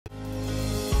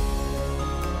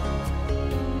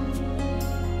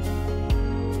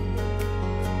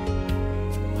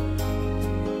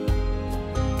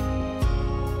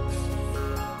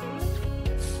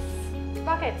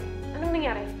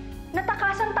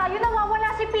tayo, nawawala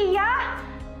si Pia!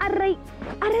 Aray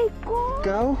ko!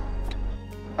 Ikaw?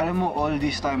 Alam mo, all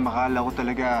this time, akala ko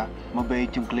talaga mabait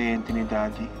yung kliyente ni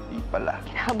Daddy. Di pala.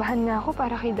 Kinabahan nga ako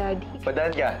para kay Daddy. Padaan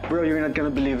ka. Bro, you're not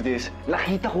gonna believe this.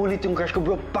 Nakita ko ulit yung crush ko,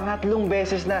 bro. Pangatlong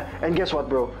beses na. And guess what,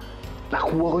 bro?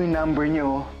 Nakuha ko yung number niya,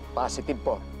 oh. Positive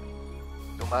po.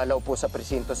 Dumalaw po sa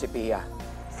presinto si Pia.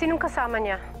 Sinong kasama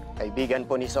niya? Kaibigan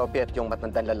po ni Sophie at yung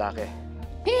matandang lalaki.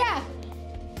 Pia!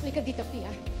 Halika dito,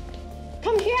 Pia.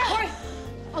 Come here! Hoy!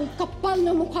 Ang kapal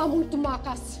na mukha mong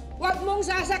tumakas. Huwag mong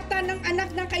sasaktan ng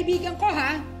anak ng kaibigan ko,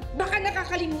 ha? Baka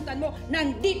nakakalimutan mo,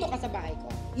 nandito ka sa bahay ko.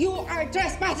 You are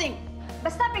trespassing!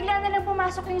 Basta bigla na lang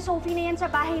pumasok yung Sophie na yan sa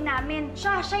bahay namin.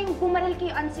 Siya yung bumaril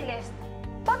kay Aunt Celeste.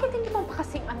 Bakit hindi mo pa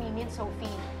kasing aminin, Sophie,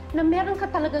 na meron ka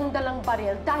talagang dalang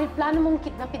baril dahil plano mong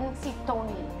kidnapin si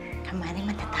Tony? Kamaring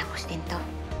matatapos din to.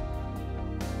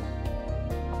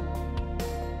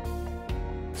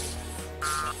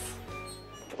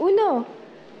 Uno,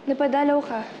 napadalaw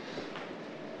ka.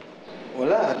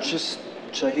 Wala, just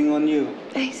checking on you.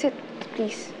 Ay, sit,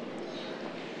 please.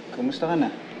 Kamusta ka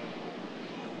na?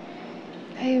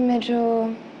 Ay, medyo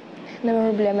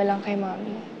problema lang kay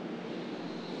Mami.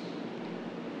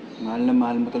 Mahal na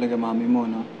mahal mo talaga mami mo,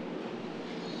 no?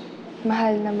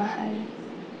 Mahal na mahal.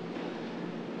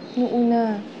 Noong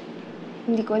una,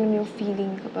 hindi ko alam yung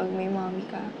feeling kapag may Mami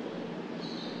ka.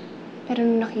 Pero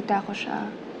nung nakita ko siya,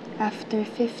 after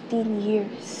 15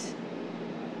 years,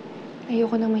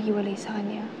 ayoko nang mahiwalay sa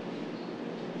kanya.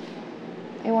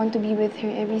 I want to be with her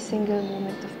every single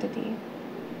moment of the day.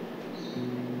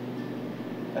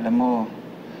 Alam mo,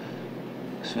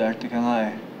 swerte ka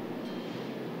nga eh.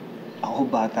 Ako,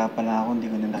 bata pa lang ako, hindi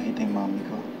ko na nakita yung mami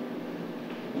ko.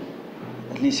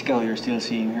 At least ikaw, you're still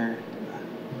seeing her.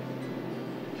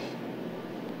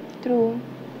 True.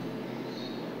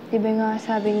 Diba nga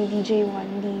sabi ni DJ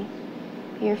 1D,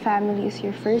 your family is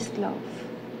your first love.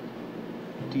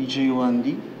 DJ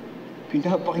 1D?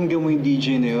 Pinapakinggan mo yung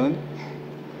DJ na yun?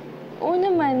 Oo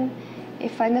naman.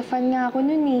 Fan na fan nga ako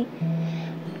nun eh.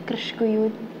 Crush ko yun.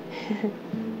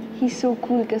 He's so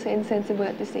cool kasi insensible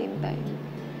at the same time.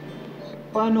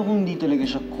 Paano kung hindi talaga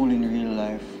siya cool in real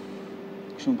life?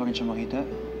 Gusto mo pa rin siya makita?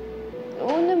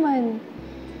 Oo naman.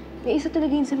 May isa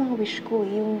talaga yun sa mga wish ko,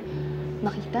 yung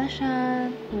makita siya,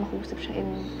 makausap siya in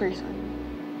person.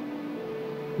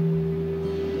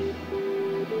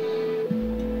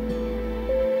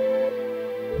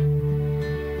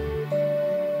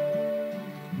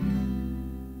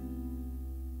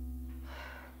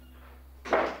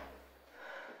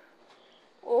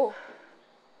 Oh,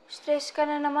 stress ka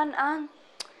na naman, Ang.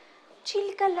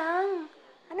 Chill ka lang.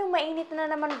 Ano, mainit na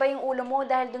naman ba yung ulo mo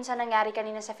dahil dun sa nangyari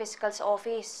kanina sa fiscal's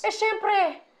office? Eh,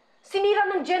 syempre! Sinira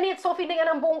ng Jenny at Sophie na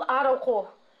yan ang buong araw ko.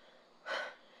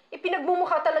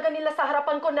 Ipinagmumukha talaga nila sa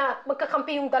harapan ko na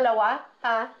magkakampi yung dalawa,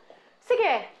 ha?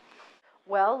 Sige.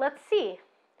 Well, let's see.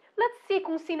 Let's see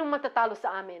kung sinong matatalo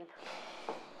sa amin.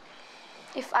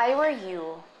 If I were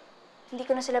you, hindi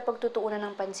ko na sila pagtutuunan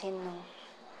ng pansin, no?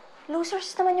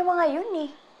 Losers naman yung mga yun,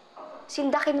 eh.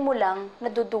 Sindakin mo lang,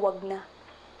 naduduwag na.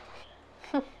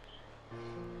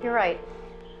 You're right.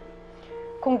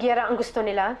 Kung giyera ang gusto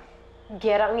nila,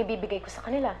 giyera ang ibibigay ko sa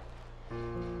kanila.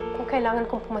 Kung kailangan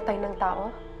kong pumatay ng tao,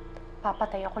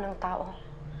 papatay ako ng tao.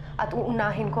 At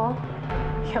uunahin ko,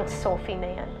 yung Sophie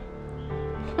na yan.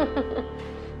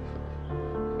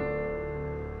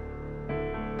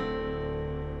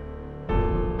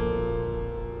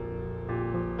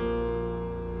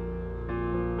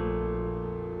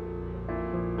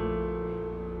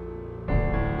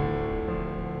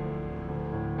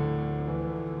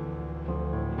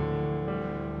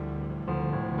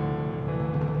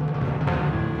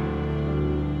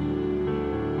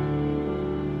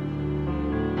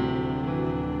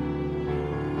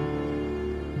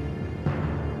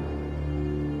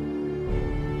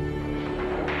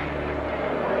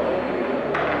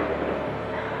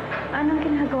 Anong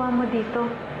ginagawa mo dito?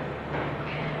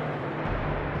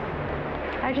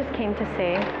 I just came to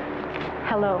say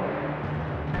hello.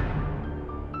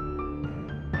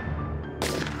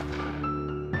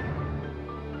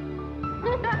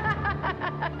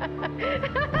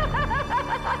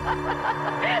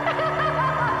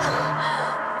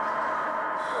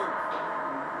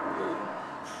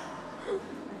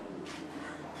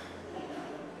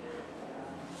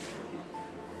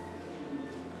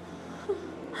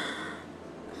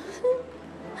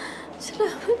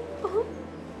 Salamat po.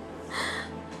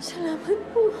 Salamat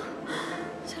po.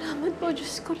 Salamat po.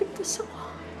 Diyos ko, ligtas ako.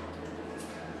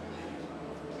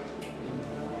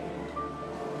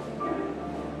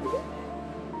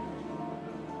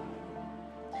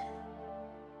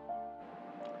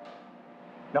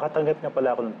 Nakatanggap nga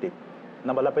pala ako ng tip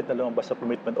na malapit na lumabas sa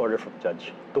commitment order from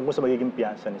judge tungkol sa magiging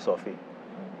piyansa ni Sophie.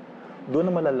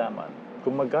 Doon na malalaman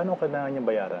kung magkano kailangan niyang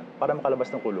bayaran para makalabas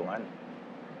ng kulungan.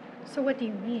 So what do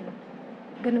you mean?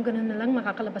 Ganun-ganun na lang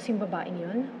makakalabas yung babaeng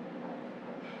yun?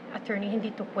 Attorney,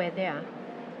 hindi to pwede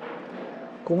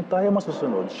Kung tayo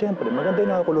masusunod, syempre, maganda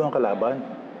yung nakakulungan kalaban.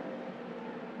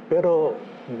 Pero,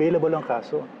 bailable ang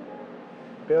kaso.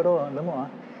 Pero, alam mo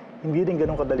hindi din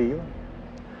ganun kadali yun.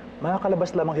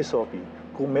 Makakalabas lamang si Sophie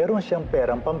kung meron siyang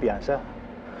perang pampiyansa.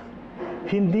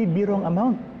 Hindi birong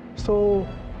amount. So,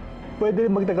 pwede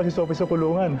magtagal si Sophie sa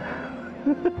kulungan.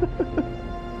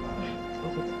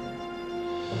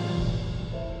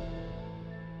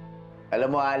 Alam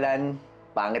mo, Alan,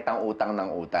 pangit ang utang ng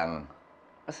utang.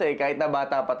 Kasi kahit na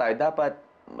bata pa tayo, dapat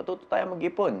matuto tayo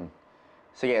mag-ipon.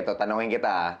 Sige, ito, tanongin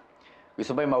kita.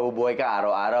 Gusto ba yung mabubuhay ka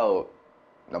araw-araw?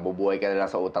 Nabubuhay ka na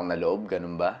lang sa utang na loob,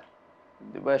 ganun ba?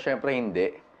 Di ba, syempre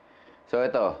hindi. So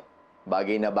ito,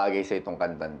 bagay na bagay sa itong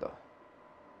kantan to.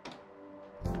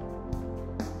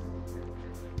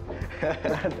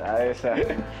 Ayos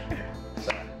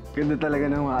Ganda talaga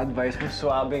ng mga advice mo.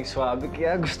 Swabing-swabe.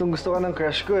 Kaya gustong-gusto ka ng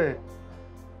crush ko eh.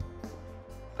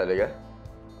 Talaga?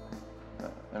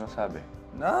 Anong sabi?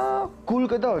 Na, cool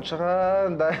ka daw. Tsaka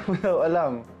dahil mo daw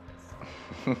alam.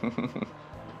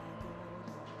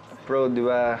 Bro, di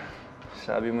ba,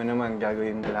 sabi mo naman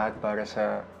gagawin mo lahat para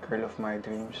sa girl of my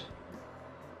dreams.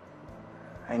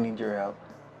 I need your help.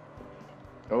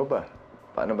 Oo ba?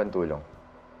 Paano bang tulong?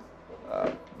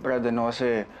 Brad,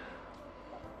 kasi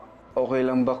okay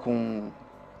lang ba kung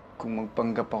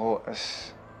magpanggap ako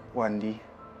as 1D?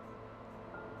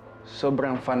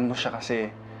 Sobrang fun mo siya kasi.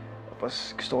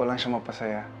 Tapos gusto ko lang siya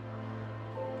mapasaya.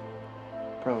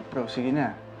 Bro, sige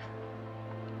na.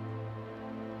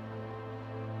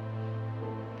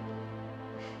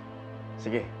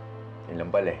 Sige, yun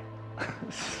lang pala eh.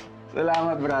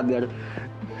 Salamat, brother.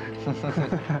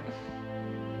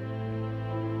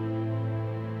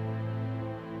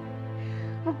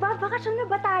 Magbabakasyon na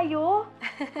ba tayo?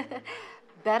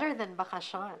 Better than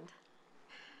bakasyon.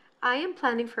 I am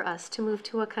planning for us to move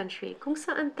to a country kung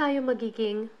saan tayo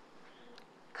magiging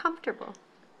comfortable.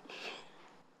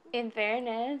 In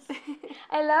fairness.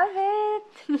 I love it.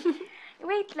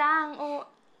 Wait lang.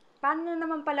 Paano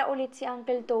naman pala ulit si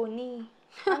Uncle Tony?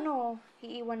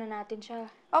 Iiwan na natin siya?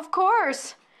 Of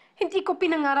course! Hindi ko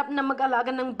pinangarap na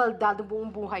mag-alaga ng baldado buong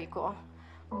buhay ko.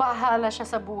 Bahala siya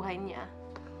sa buhay niya.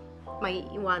 May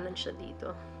iwanan siya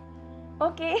dito.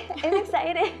 Okay, I'm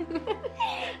excited.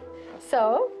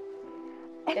 So,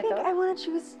 I think I wanna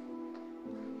choose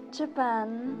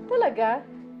Japan. Talaga?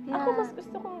 Yeah. Ako mas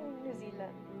gusto kong New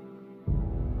Zealand.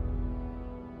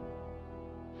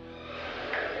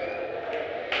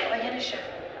 Ayan na siya.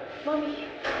 Mommy.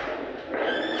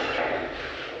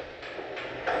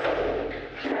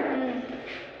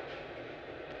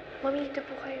 Mommy, dito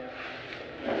po kayo.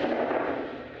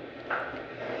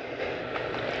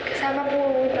 Kasama po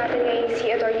natin ngayon si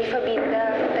Attorney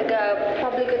Fabinda,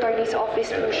 taga-Public Attorney's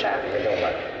Office po siya.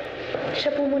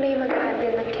 Siya po muna yung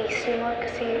mag-handle ng case niyo,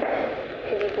 kasi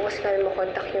hindi po kasi namin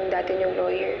makontak yung dati niyong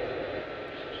lawyer.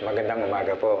 Magandang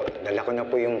umaga po. Dala ko na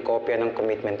po yung kopya ng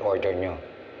commitment order nyo.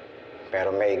 Pero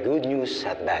may good news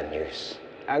at bad news.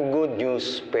 Ang good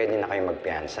news, pwede na kayo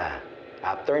magpiyansa.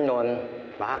 After nun,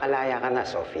 makakalaya ka na,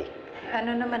 Sophie.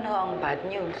 Ano naman ho ang bad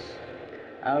news?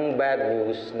 Ang bad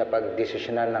news na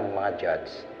pagdesisyonan ng mga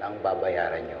judge ang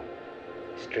babayaran nyo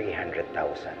is 300,000.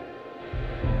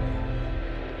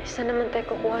 Saan naman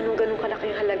tayo kukuha ng ganung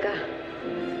kalaking halaga?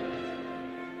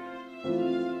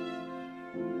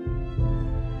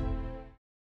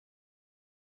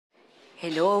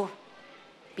 Hello?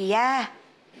 Pia?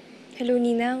 Hello,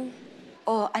 Ninang.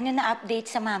 Ano na update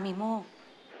sa mami mo?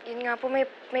 Yun nga po, may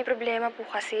problema po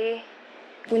kasi.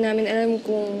 Po namin alam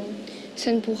kung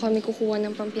saan po kami kukuha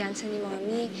ng pampiyansa ni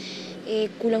Mami.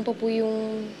 Kulang pa po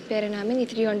yung pera namin,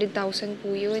 300,000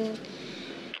 po yun.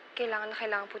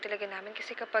 Kailangan po talaga namin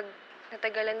kasi kapag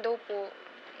natagalan daw po,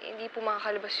 hindi po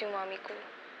makakalabas yung Mami ko.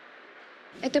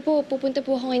 Ito po, pupunta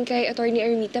po ako ngayon kay Attorney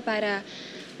Rita para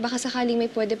baka sakaling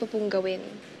may pwede pa pong gawin.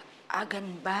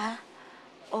 Ganun ba?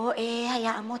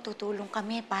 Hayaan mo, tutulong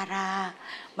kami para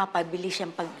mapabilis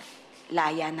yung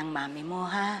paglaya ng mami mo,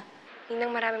 ha?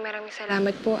 Ninang, maraming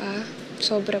salamat po,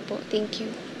 Sobra po. Thank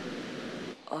you.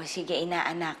 Sige,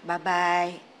 inaanak.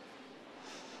 Bye-bye.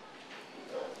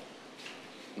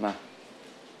 Ma,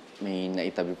 may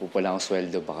naitabi po pala akong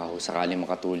sweldo. Baka sakaling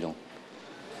makatulong.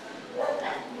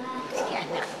 Sige,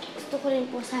 anak. Gusto ko rin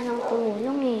po sanang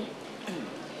tumulong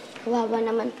Kawawa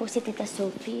naman po si Tita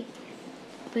Sophie.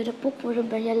 Pero po, puro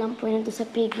barya lang po nandun sa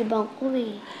piggy bank ko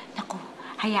Naku,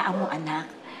 hayaan mo,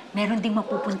 anak. meron ding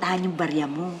mapupuntahan yung barya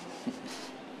mo.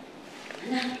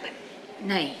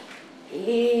 Nay,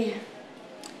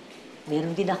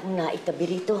 meron din akong naitabi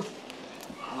rito.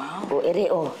 Wow. O, ere,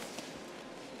 o.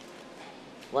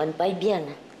 1.5 yan.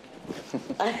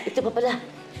 Ito pa pala.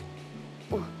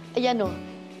 Oh, ayan, o.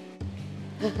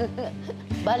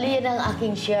 Bali yan ang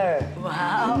aking share.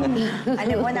 Wow!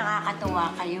 Alam mo,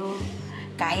 nakakatuwa kayo.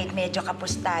 Kahit medyo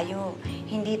kapos tayo,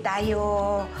 hindi tayo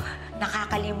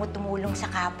nakakalimot tumulong sa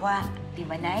kapwa. Di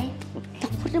ba, Nay?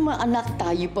 Ako naman, anak,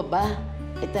 tayo pa ba?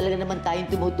 Talaga naman tayong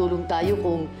tumutulong tayo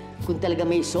kung talaga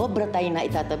may sobra tayo na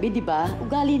itatabi, di ba?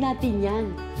 Ugali natin yan.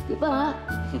 Di ba?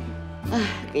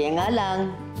 Kaya nga lang,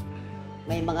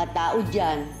 may mga tao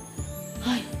dyan,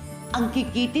 ay, ang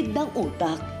kikitid ng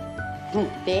utak.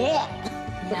 Hindi.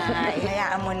 Nay,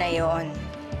 hayaan mo na yon.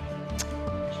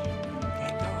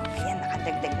 Eto, ayan,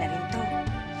 nakadagdag na rin to.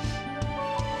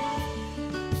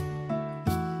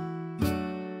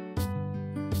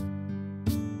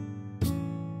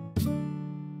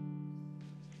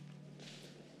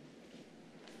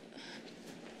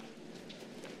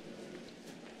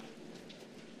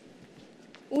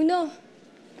 Uno!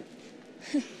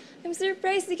 I'm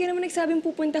surprised. Di ka naman nagsabing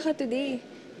pupunta ka today.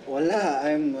 Wala.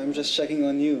 I'm just checking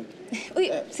on you. Uy,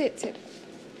 sit.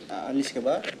 Alis ka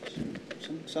ba?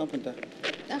 Saan punta?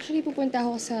 Actually, pupunta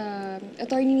ako sa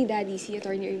attorney ni Daddy, si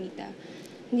Attorney Rita.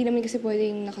 Hindi naman kasi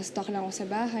pwedeng nakastock lang ako sa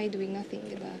bahay, doing nothing,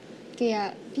 di ba?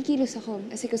 Kaya, kikilos ako,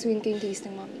 kasi kasuhin ko yung case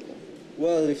ng mommy ko.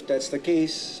 Well, if that's the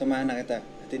case, samahan na kita.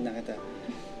 Hatid na kita.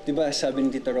 Diba, sabi ni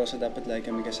Tita Rosa, dapat lagi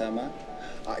kami kasama?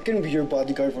 I can be your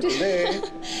bodyguard for today.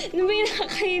 Ano ba yung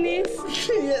nakakainis?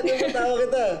 Yeah, napatawa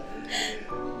kita.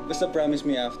 Basta promise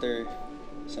me after,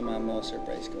 samahan mo,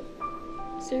 surprise ko.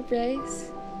 Surprise?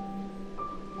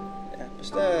 Yeah,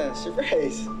 basta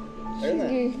surprise. Tara na.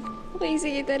 Sige. Okay,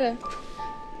 sige, tara.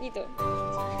 Dito.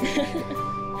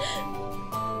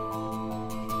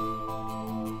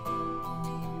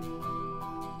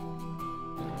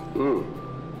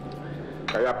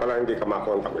 Kaya pala hindi ka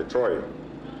makontak ni Troy.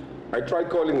 I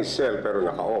tried calling his cell pero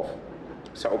naka-off.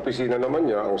 Sa opisina naman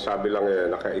niya, ang sabi lang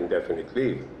naka-indefinite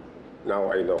leave.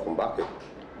 Now I know kung bakit.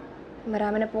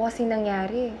 Marami na po kasi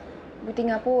nangyari. Buti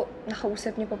nga po,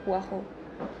 nakausap niyo pa po ako.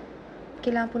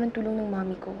 Kailangan po ng tulong ng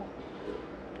mami ko.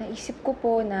 Naisip ko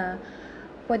po na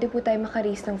pwede po tayo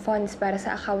maka-raise ng funds para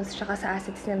sa accounts tsaka sa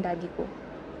assets ng daddy ko.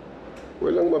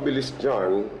 Well, ang mabilis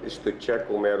dyan is to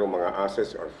check kung merong mga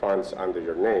assets or funds under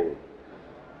your name.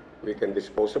 We can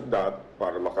dispose of that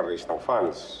para maka-raise ng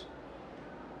funds.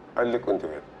 I'll look into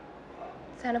it.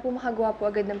 Sana po makagawa po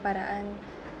agad ng paraan.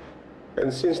 And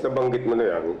since nabanggit mo na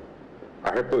yan,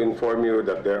 I have to inform you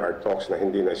that there are talks na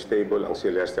hindi na stable ang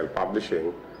Celestial Publishing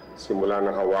simula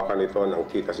ng hawakan nito ng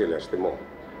Tita Celeste mo.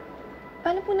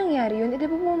 Paano po nangyari yun? Di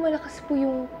ba po malakas po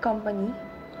yung company?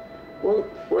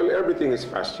 Well, everything is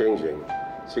fast-changing.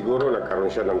 Siguro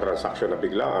nagkaroon siya ng transaksyon na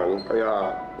biglaan,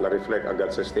 kaya na-reflect agad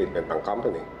sa statement ng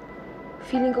company.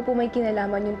 Feeling ko po may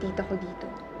kinalaman yung tita ko dito.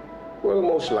 Well,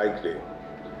 most likely.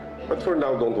 But for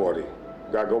now, don't worry.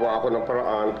 Gagawa ako ng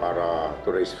paraan para to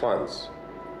raise funds.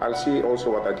 I'll see also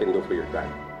what I can do for your dad.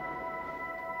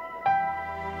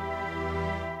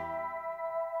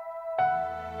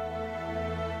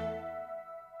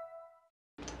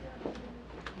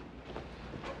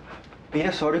 Pia,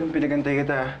 sorry kung pinagantay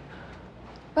kita.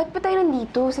 Ba't pa tayo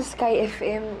nandito sa Sky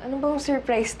FM? Ano bang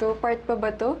surprise to? Part pa ba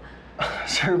to?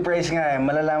 Surprise nga eh.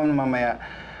 Malalaman mo mamaya.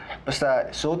 Basta,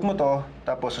 suot mo to,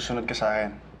 tapos susunod ka sa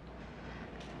akin.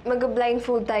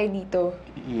 Mag-blindfold tayo dito.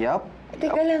 Yup.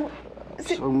 Teka lang.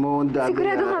 So mo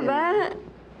Sigurado ka ba?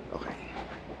 Okay.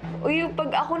 Uy,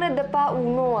 pag ako nadapa,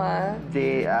 Uno, ah.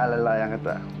 Hindi, alalayan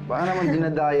kita. Baka naman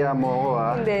dinadaya mo ako,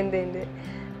 ha? Hindi.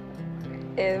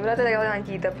 Wala talaga ako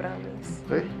nakikita, promise.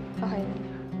 Okay? Okay.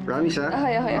 Promise, ha?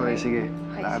 Okay. Sige.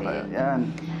 Okay, Lakad sige. tayo. Yan.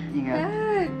 Ingat.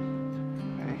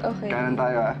 Okay. Kanan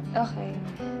tayo, ha? Okay.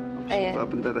 Ayan.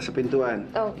 Papunta tayo sa pintuan.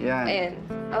 Oh, Yan. Ayan.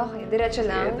 Okay, diretso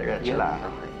lang? Sige, diretso lang.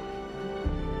 Okay.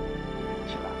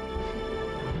 Diretso lang.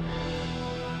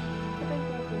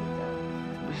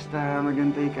 Basta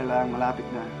magantay ka lang, malapit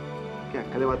na. Kaya,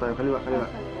 kaliwa tayo, kaliwa.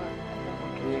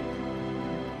 Okay.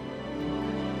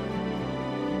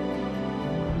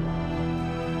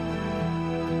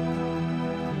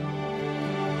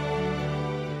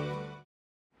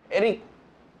 Eric,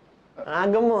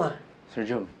 ang aga mo ah. Sir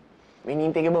Jom. May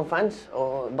hinihintay ka bang fans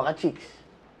o baka chicks?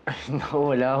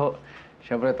 Naku, wala ho.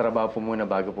 Siyempre, trabaho po muna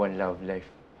bago po ang love life.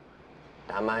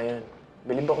 Tama yun.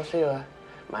 Bilib ako sa'yo ha.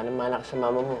 Manang-mana ka sa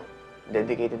mama mo.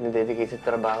 Dedicated na dedicated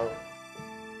sa trabaho.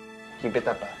 Keep it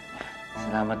up ah.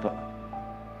 Salamat po.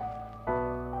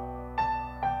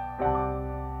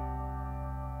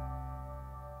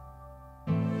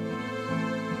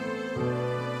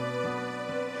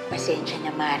 Pasensya na,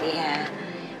 Mari, ha.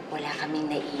 Wala kaming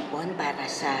naipon para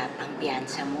sa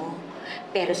pangbiyansa mo.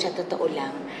 Pero sa totoo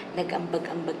lang,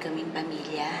 nag-ambag-ambag kaming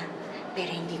pamilya.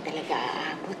 Pero hindi talaga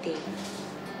aabot, eh.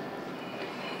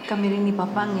 Kami rin ni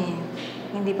Papang, eh.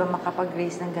 Hindi pa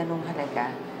makapag-raise ng ganung halaga.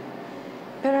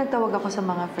 Pero nagtawag ako sa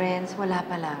mga friends, wala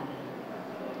pa lang.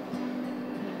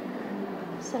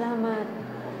 Salamat.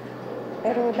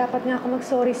 Pero dapat nga ako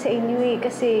mag-sorry sa inyo eh,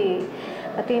 kasi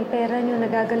pati yung pera nyo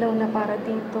nagagalaw na para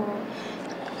dito.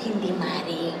 Hindi,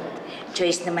 Mari.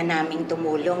 Choice naman naming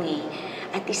tumulong, eh.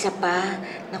 At isa pa,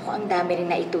 naku, ang dami rin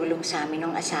na itulong sa amin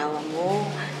ng asawa mo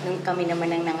nung kami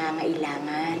naman ang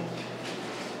nangangailangan.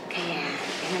 Kaya,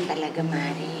 ganun talaga,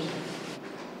 Mari.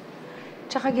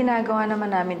 Tsaka ginagawa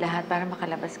naman namin lahat para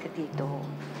makalabas ka dito.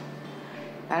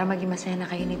 Para maging masaya na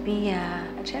kayo ni Pia.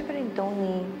 At syempre ni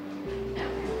Tony.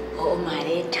 Oo,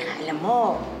 Mari. Tsaka alam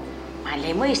mo,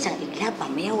 malay mo isang igla,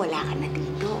 pamaya wala ka na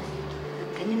dito.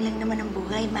 Ganun lang naman ang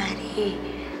buhay, Mari.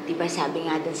 Diba sabi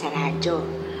nga dun sa radyo,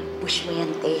 push mo yan,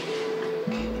 te.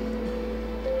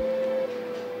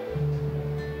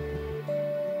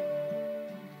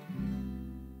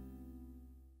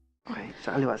 Okay,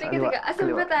 sa kaliwa, sa Teka, kaliwa. teka.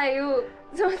 Asan ba tayo?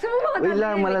 Saan ba ako Wait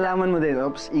lang, malalaman mo din.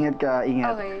 Oops, ingat ka,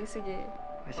 ingat. Okay, sige.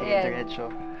 Sige, Ayan. diretso.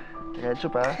 Diretso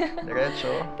pa, diretso.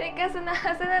 Teka, saan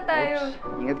na tayo?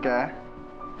 Oops, ingat ka.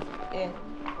 Ayan.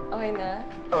 Okay na?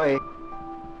 Okay.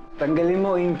 Tanggalin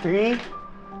mo in 3,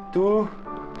 2,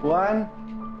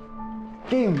 1.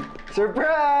 Game!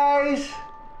 Surprise!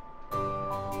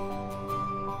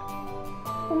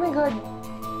 Oh my God.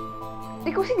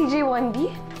 Ikaw si DJ 1D?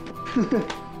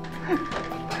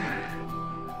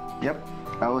 Yep,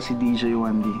 ako si DJ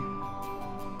 1D.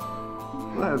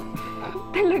 What?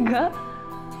 Talaga?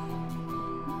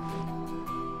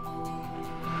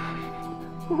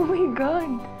 Oh my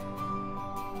God.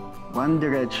 One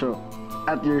Diretso,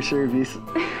 at your service.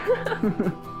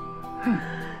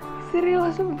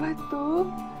 Seryoso ba to?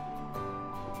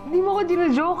 Hindi mo ako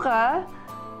dino-joke, ha?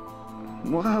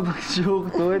 Mukha bang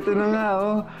joke to? Ito na nga,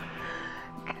 oh.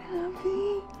 Grabe.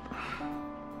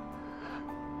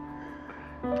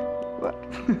 What?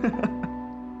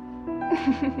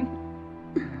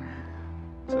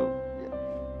 So, yeah.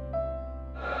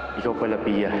 Ikaw pala,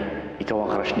 Pia. Ikaw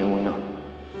ang crush ni Uno.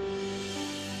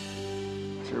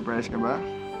 Surprise ka ba?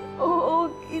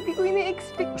 Oo, hindi ko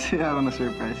ina-expect. Kasi ako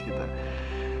na-surprise kita.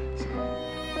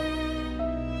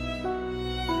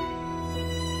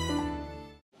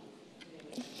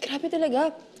 Grabe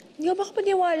talaga. Hindi ka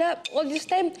makapaniwala. All this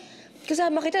time,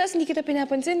 kasama kita, tapos hindi kita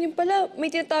pinapansin. Yung pala,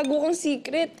 may tinatago kang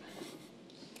secret.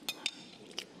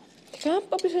 Teka,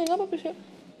 papisay nga, papisay.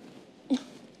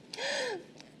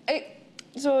 Ay,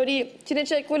 sorry.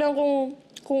 Sinecheck ko lang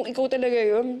kung ikaw talaga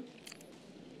yun.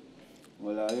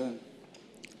 Wala yun.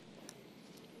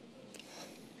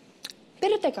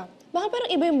 Pero teka, baka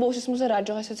parang iba yung boses mo sa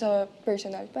radyo kaysa sa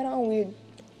personal. Parang ang weird.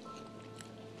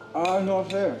 Ano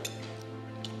kasi?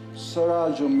 Sa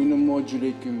radyo,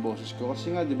 minomodulate ko yung boses ko.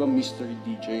 Kasi nga, di ba, mystery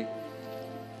DJ?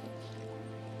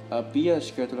 Pia,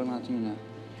 sikreto lang natin yun, ha?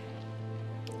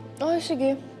 Oh,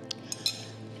 sige.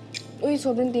 Uy,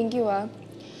 sobrang thank you, ah.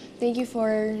 Thank you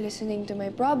for listening to my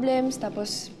problems.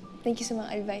 Tapos, thank you sa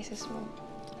mga advices mo.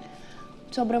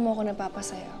 Sobrang mo ako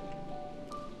napapasaya.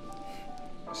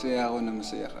 Masaya ako na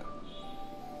masaya ka.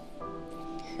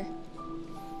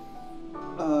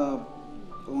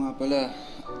 Oo nga pala.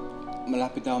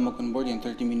 Malapit na ako mag-onboard yan.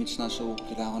 30 minutes na, so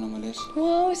kailangan ko na malis.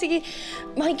 Wow, sige.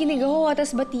 Makikinig ako,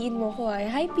 tapos batiin mo ko, ah.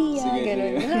 Hi, Pia. Sige,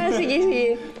 Ganun. sige. Ha, sige, sige.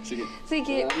 Sige.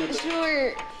 Sige,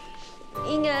 sure.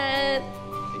 Ingat.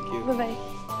 Thank you. Bye-bye.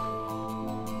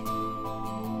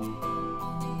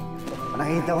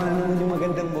 Nakita ko na naman yung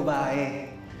magandang babae.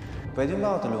 Pwede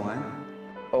ba ako tulungan?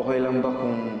 Okay lang ba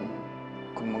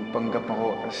kung magpanggap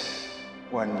ako as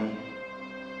 1D?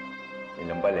 Yun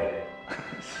lang pala eh.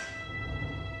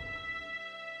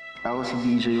 Ako si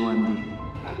DJ 1D.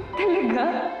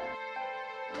 Talaga?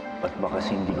 Ba't ba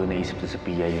kasi hindi ko naisip na sa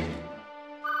Pia yun?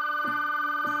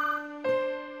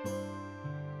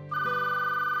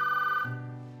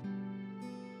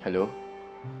 Hello?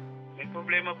 May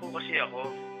problema po kasi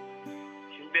ako.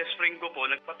 Yung best friend ko po,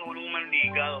 nagpatulong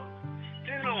manligaw.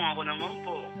 Tinulungan ko naman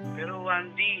po. Pero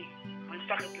 1D, ang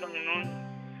sakit lang nun.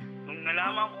 Nung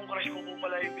nalaman kong crush ko po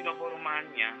pala yung pinapormahan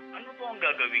niya, ano po ang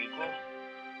gagawin ko?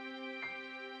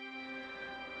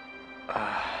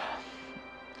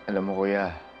 Alam mo, kuya,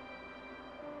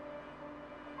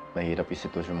 mahirap yung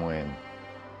sitwasyon mo ngayon.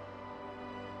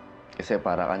 Kasi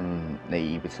para kang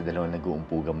naiipit sa dalawang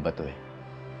nag-uumpugang bato eh.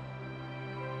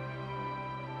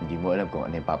 Hindi mo alam kung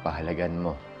ano yung papahalagan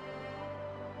mo.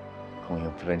 Kung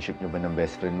yung friendship niyo ba ng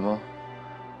best friend mo,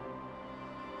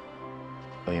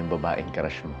 o yung babaeng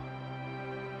crush mo.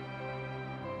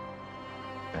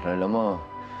 Pero alam mo,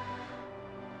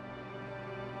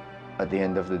 at the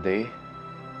end of the day,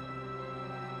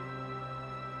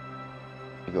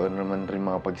 ikaw naman rin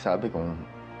makapagsabi kung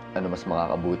ano mas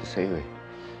makakabuti sa'yo eh.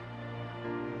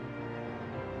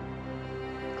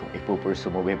 Kung ipupurso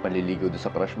mo ba yung paliligaw doon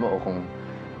sa crush mo o kung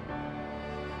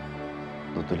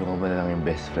tutulungan mo na lang yung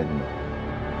best friend mo.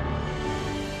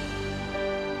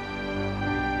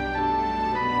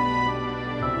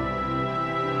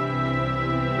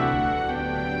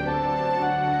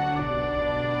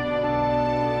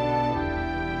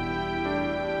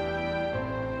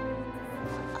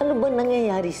 Ano ba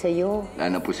nangyayari sa'yo?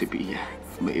 Wala na po si Pia.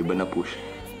 May iba na po siya.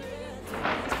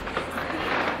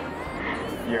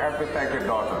 You have to thank your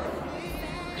daughter.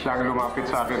 Siya ang lumapit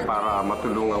sa akin para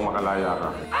matulungang makalaya ka.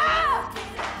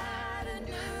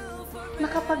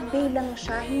 Nakapag-bail lang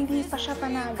siya, hindi pa siya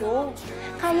panalo.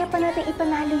 Kaya pa natin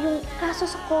ipanalo yung kaso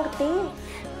sa korte.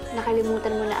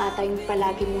 Nakalimutan mo na ata yung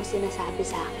palagi mong sinasabi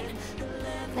sa akin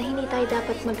na hindi tayo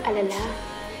dapat mag-alala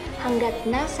hanggat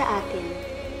nasa atin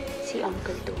si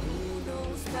Uncle Tony.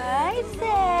 Hi,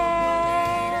 Sese!